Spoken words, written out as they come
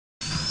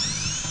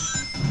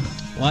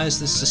Why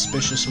is this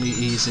suspiciously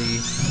easy?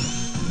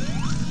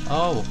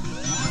 Oh!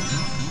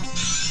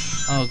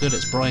 Oh good,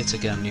 it's bright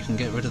again. You can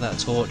get rid of that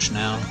torch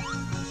now.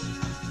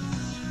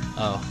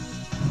 Oh.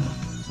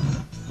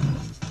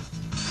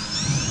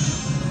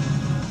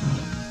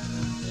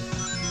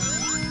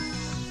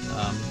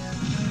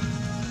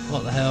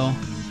 What the hell?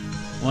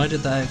 Why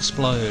did that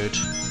explode?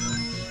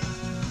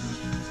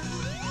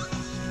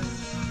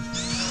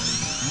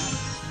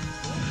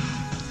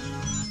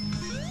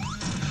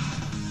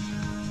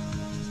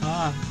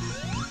 Ah!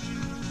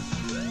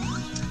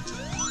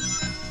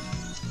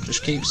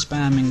 Just keep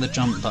spamming the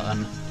jump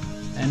button.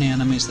 Any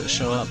enemies that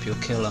show up, you'll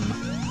kill them.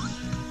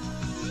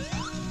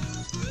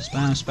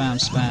 Spam, spam,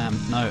 spam.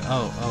 No,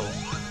 oh, oh.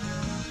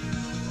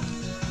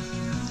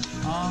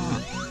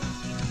 Ah.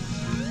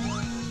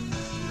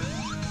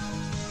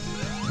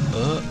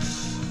 Up.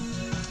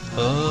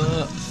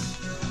 Up.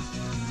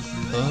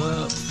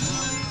 Up.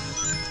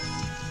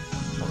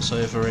 What's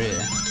over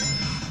here?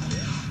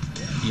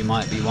 You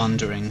might be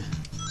wondering.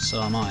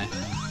 So am I.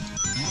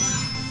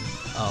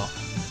 Oh.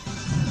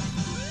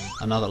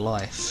 Another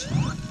life.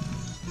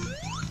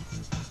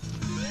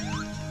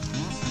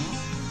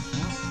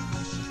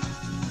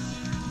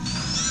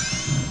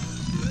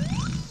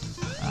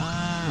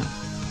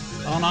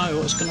 Oh no,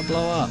 what's gonna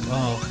blow up?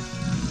 Oh.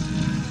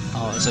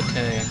 Oh, it's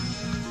okay.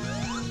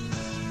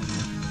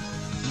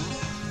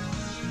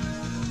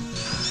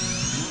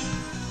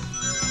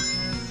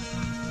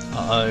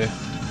 Uh-oh.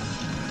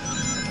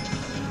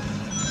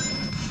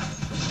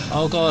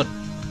 Oh god.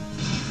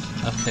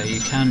 Okay, you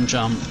can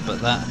jump,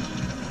 but that...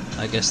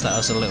 I guess that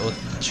was a little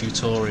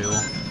tutorial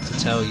to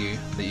tell you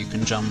that you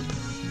can jump.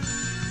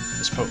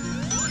 It's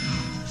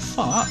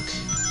Fuck!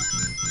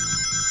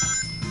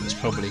 It's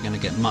probably gonna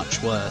get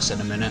much worse in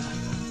a minute.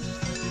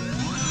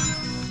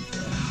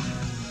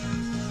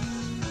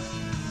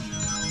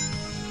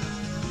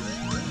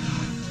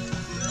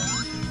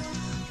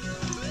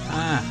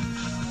 Ah!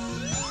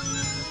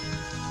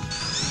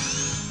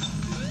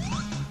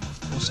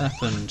 What's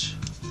happened?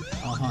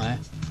 Oh, hi.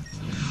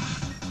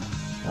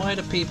 Why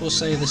do people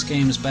say this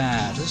game's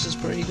bad? This is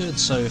pretty good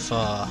so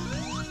far.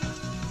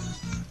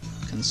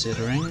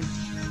 Considering.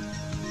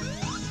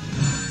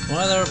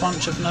 Why are there a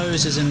bunch of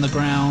noses in the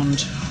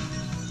ground?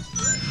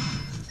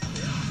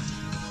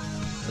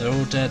 They're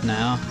all dead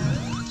now,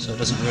 so it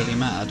doesn't really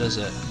matter, does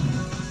it?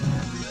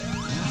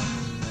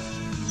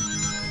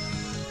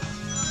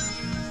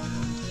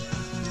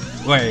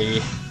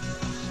 Wait.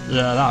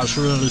 Yeah, that was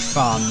really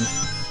fun.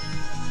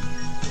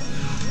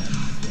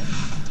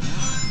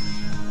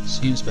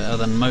 Seems better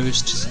than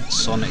most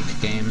Sonic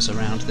games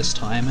around this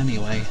time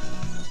anyway.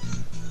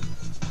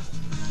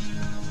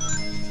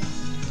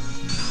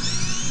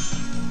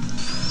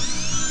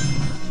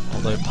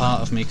 Although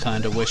part of me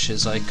kinda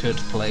wishes I could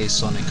play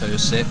Sonic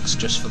 06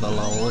 just for the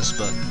lols,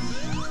 but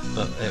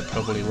it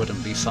probably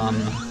wouldn't be fun.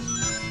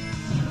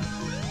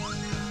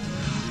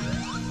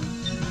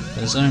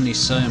 There's only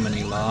so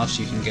many laughs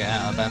you can get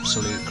out of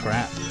absolute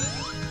crap.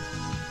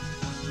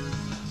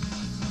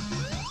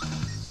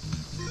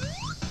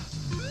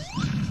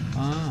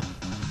 Ah.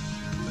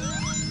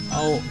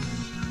 Oh.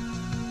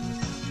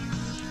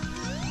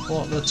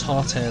 What the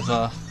tot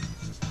ever.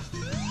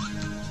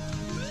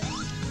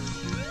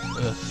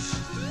 Ugh.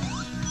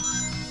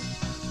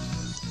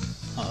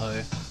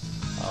 Uh-oh.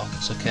 Oh,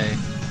 it's okay.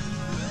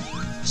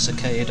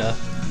 Cicada.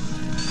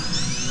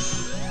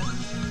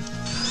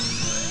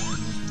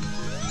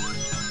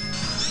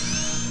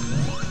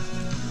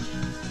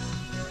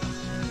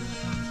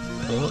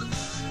 Up.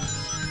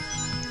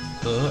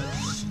 Up.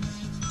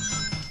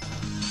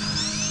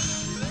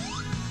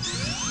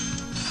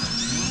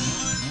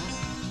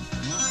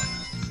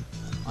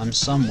 I'm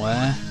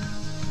somewhere.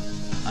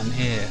 I'm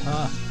here.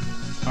 Ah!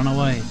 Run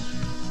away.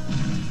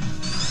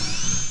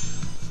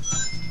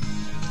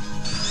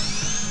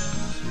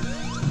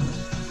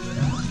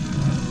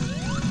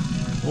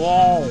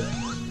 Whoa!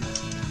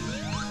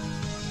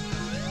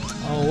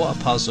 Oh, what a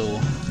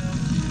puzzle.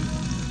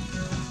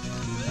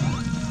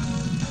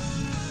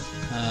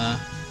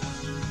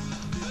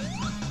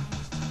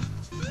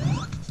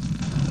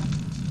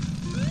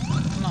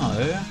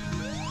 No.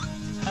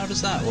 How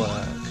does that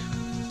work?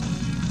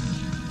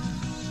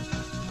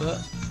 But...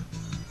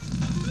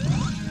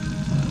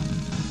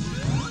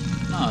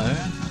 No.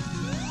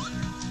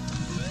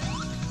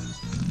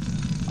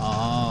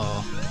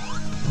 Oh.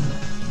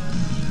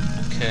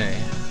 Okay.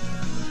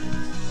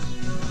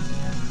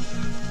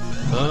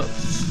 Up.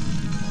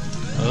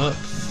 Up.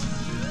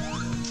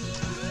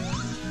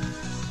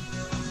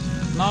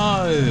 No!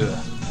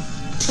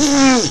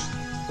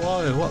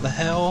 Whoa, what the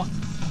hell?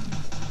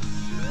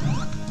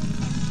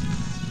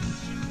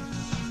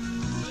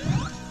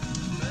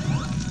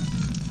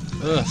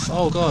 Ugh,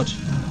 oh god.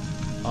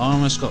 I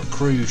almost got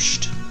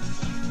crushed.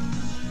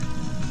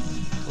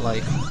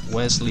 Like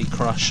Wesley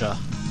Crusher.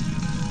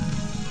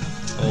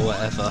 Or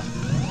whatever.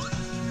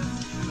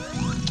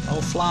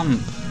 Oh,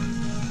 Flamp.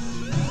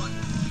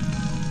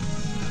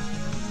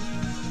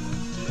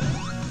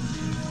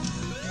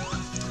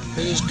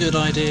 Whose good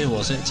idea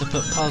was it to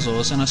put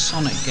puzzles in a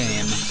Sonic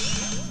game?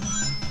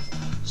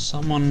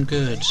 Someone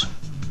good.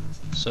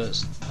 So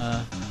it's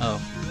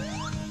oh.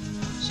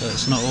 So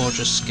it's not all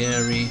just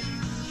scary,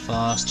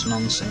 fast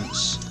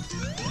nonsense.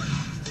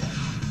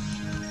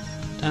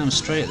 Damn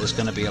straight there's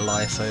gonna be a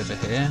life over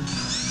here.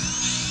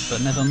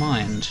 But never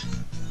mind.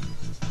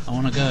 I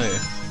wanna go.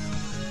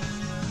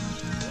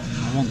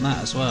 I want that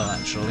as well,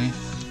 actually.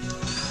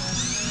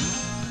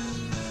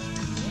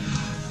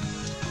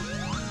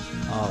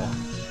 Oh.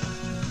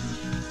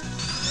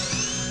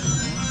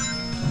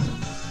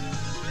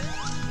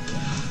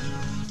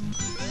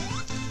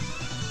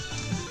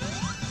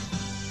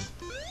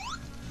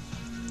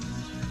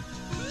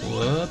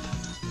 Whoop,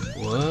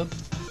 whoop,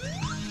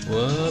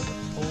 whoop.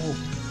 Oh.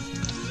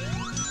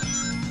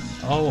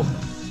 Oh.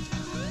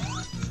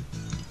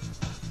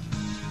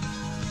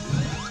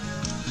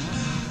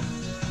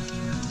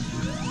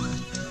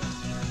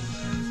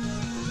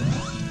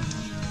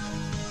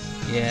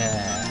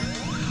 Yeah.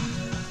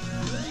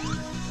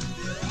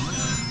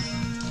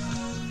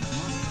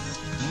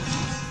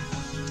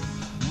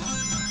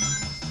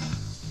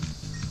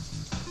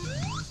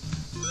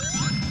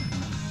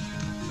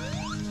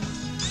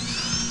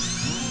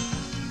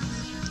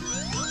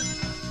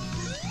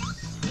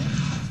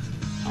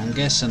 I'm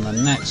guessing the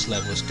next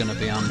level is going to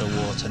be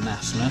underwater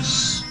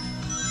naffness,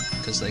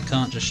 because they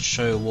can't just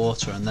show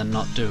water and then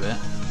not do it.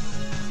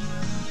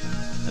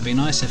 It'd be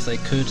nice if they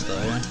could,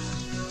 though.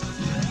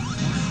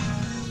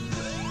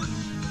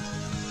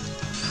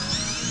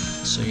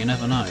 So you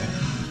never know.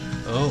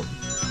 Oh.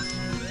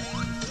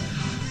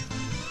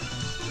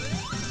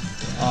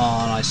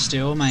 Oh, and I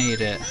still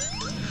made it.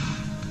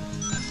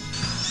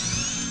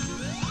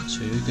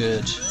 Too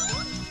good.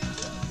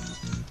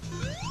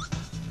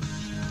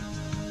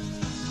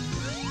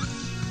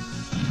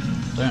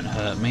 Don't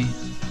hurt me.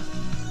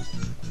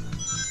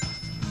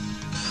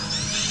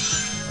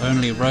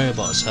 Only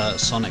robots hurt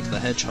Sonic the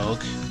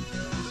Hedgehog,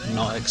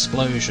 not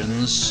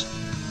explosions.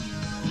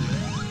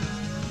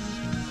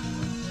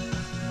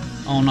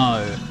 Oh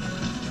no.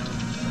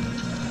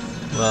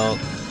 Well,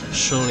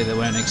 surely they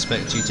won't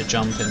expect you to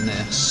jump in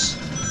this.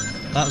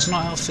 That's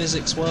not how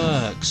physics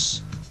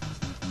works.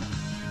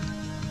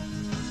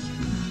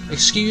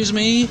 Excuse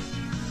me?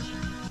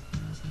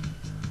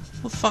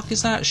 What the fuck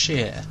is that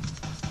shit?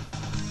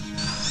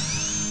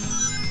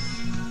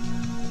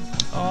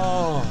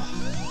 Oh.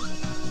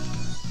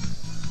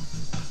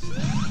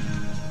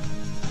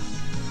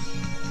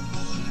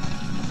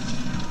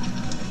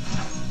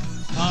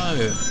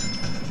 No.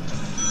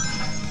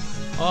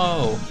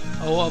 Oh.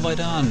 Oh, what have I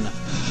done?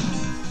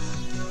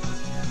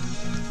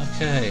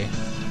 Okay.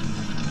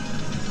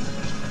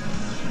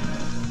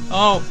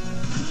 Oh.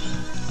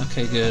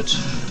 Okay, good.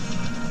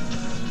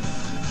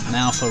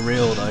 Now for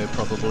real though,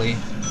 probably.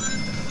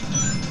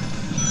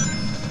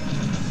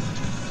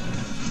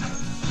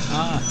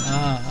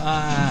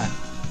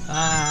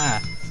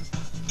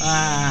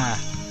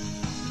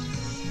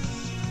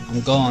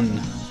 I'm gone.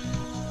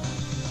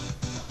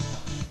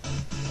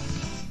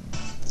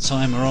 The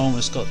timer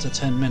almost got to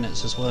 10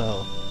 minutes as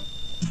well.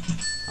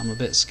 I'm a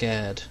bit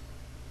scared.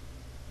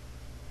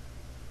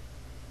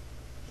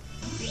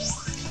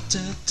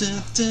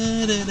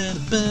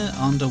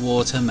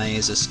 Underwater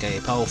maze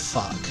escape. Oh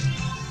fuck.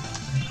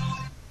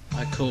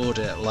 I called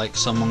it like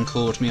someone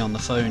called me on the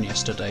phone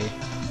yesterday.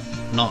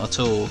 Not at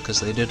all, because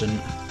they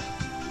didn't.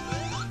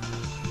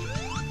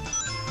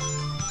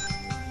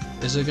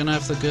 Is it gonna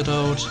have the good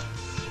old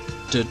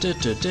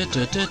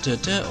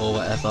or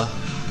whatever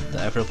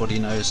that everybody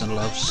knows and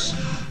loves?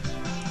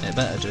 It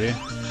better do.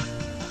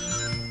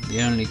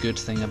 The only good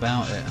thing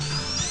about it.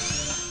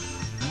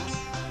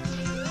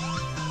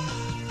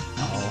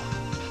 Uh-oh.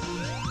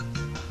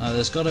 Oh,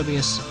 there's gotta be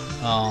a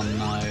oh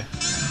no.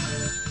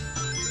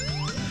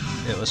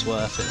 It was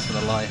worth it for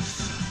the life.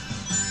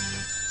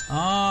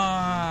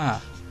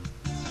 Ah!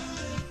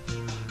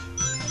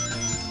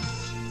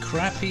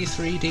 Crappy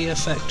 3D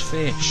effect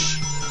fish.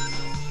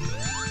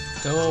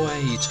 Go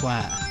away, you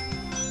twat.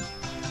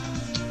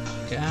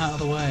 Get out of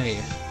the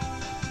way.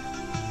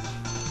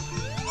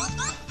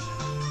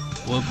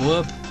 Whoop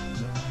whoop.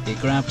 He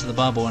grabbed the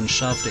bubble and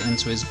shoved it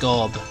into his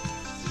gob.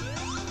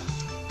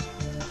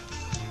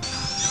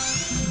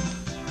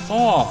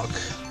 Fuck!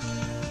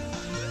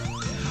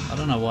 I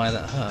don't know why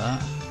that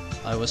hurt.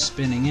 I was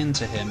spinning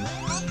into him.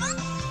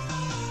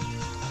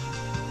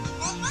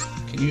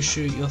 Can you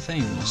shoot your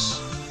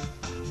things?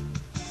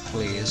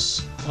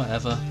 Please.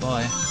 Whatever.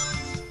 Bye.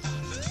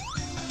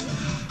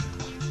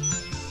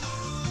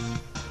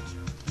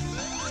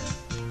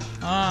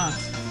 Ah!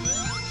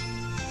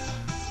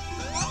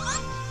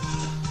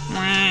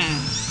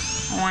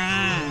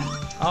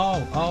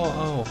 Oh, oh,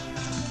 oh.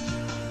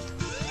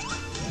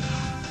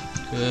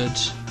 Good.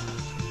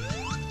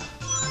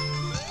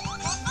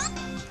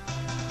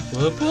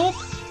 Whoop whoop.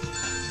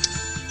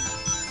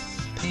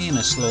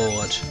 Penis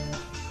Lord.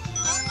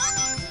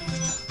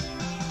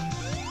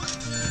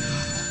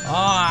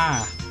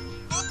 Ah!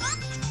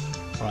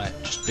 Right,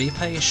 just be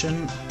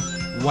patient.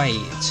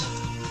 Wait.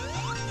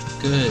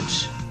 Good.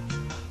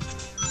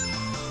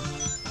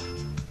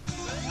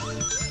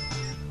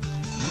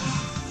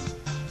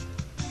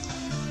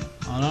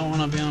 I don't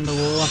want to be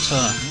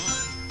underwater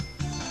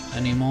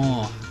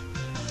anymore.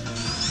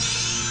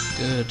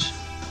 Good.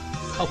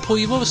 Oh, Paul,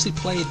 you've obviously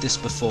played this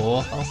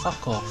before. Oh,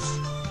 fuck off.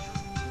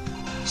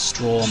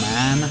 Straw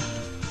man.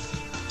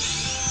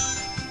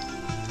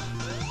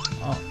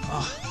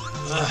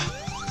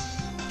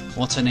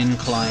 What an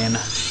incline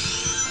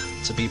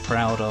to be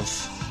proud of.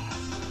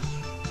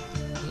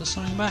 Is there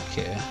something back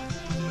here?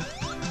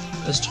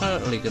 There's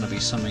totally going to be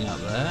something up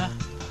there.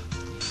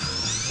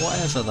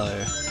 Whatever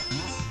though.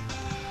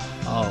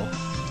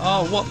 Oh.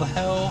 Oh, what the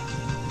hell?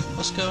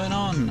 What's going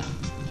on?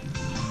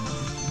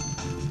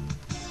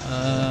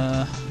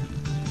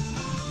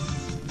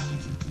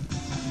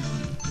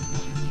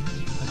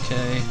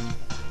 Okay.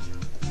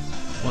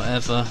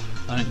 Whatever.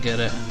 I don't get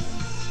it.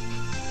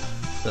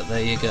 But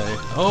there you go.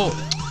 Oh!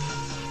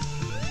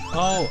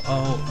 Oh,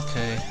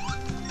 okay.